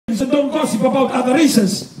and don't gossip about other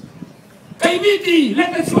races. Kay Viti,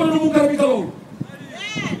 let us go to Mukarabitalo.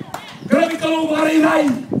 Karabitalo, Varai.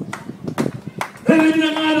 Pero na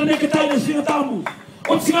nga na nekatay na sinatamu.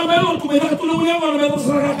 O singa melon, kung may nakatulong mo naman, may mga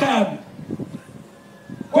sarakakan.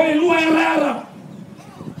 Kung may luha yung rara.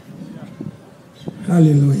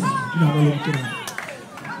 Hallelujah. Namalang ko na.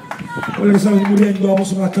 Wala sa muriendo ako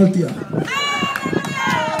sa mga kaltiya.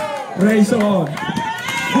 Praise the Lord.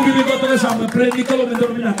 Kung ibig ko kasama, predicalo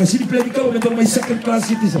mentor na. Kasi predicalo mentor may second-class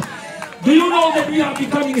citizen. Do you know that we are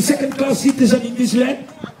becoming a second-class citizen in this land?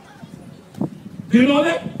 Do you know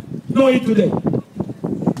that? Know it today.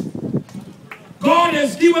 God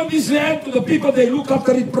has given this land to the people, they look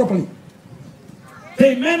after it properly.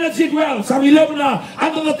 They manage it well. Sabi lang na,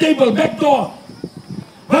 under the table, back door.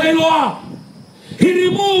 Bagayloa. He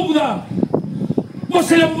removed the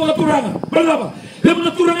Muslim mga turangan. Balaba. Laman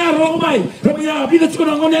na turangan, romay. Sabi niya, binats ko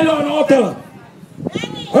ng onelo ng hotel.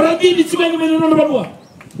 Orang binits ko ng manunod.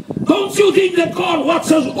 Don't you think that God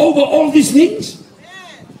watches over all these things?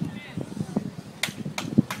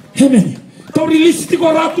 Amen. Kau rilisti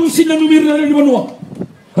ko ratu sinanumir na ni Manua.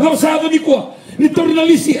 Ang sabi ni ko, nito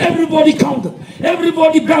rinalisti, everybody counted,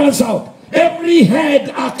 everybody balanced out, every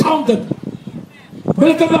head are counted.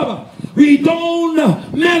 We don't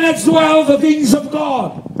manage well the things of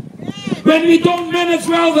God. When we don't manage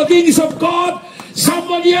well the things of God,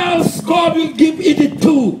 somebody else God will give it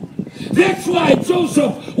to. That's why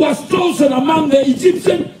Joseph was chosen among the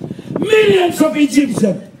Egyptians, millions of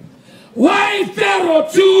Egyptians. Why Pharaoh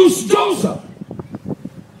choose Joseph?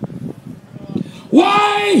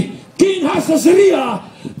 Why King Hasazariah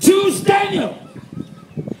choose Daniel?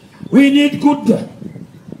 We need good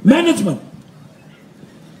management.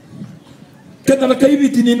 Kata na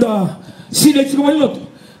kaibitin nila sila ito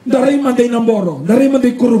kumalot. Daray manday namboro, daray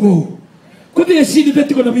manday kurubo. Kundi sila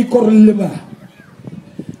dati ko na may korliba.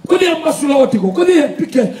 Kundi ang masulawati ko,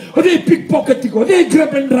 kundi pickpocket ko, kundi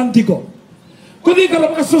grab and run ko. Kundi ka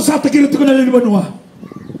lang makasosata kirito ko na lilibanwa.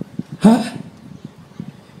 Ha?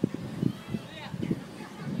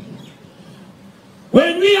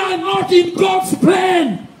 When we are not in God's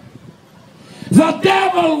plan, the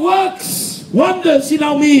devil works wonders in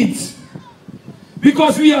our midst.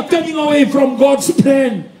 Because we are turning away from God's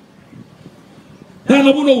plan.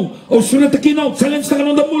 Alam mo, sulat akinaw, challenge na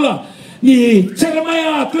kanong damula. Ni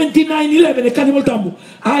Jeremiah 29:11,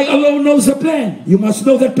 I alone knows the plan. You must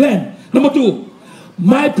know that plan. Number 2,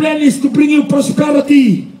 my plan is to bring you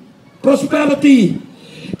prosperity. Prosperity.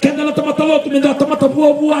 Kaya na tamatalot, minda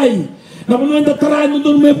tamatabuwa-buhay. Naman na tarayan mo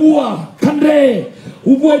doon may buwa. Kandre.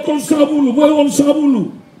 Ubuhay tol sa kabulu. Ubuhay on sa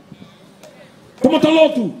kabulu.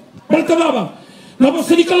 Tamatalotu. Baltababa. Naman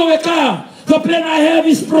sa nikalawe ka. The plan I have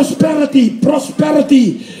is prosperity.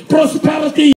 Prosperity. Prosperity.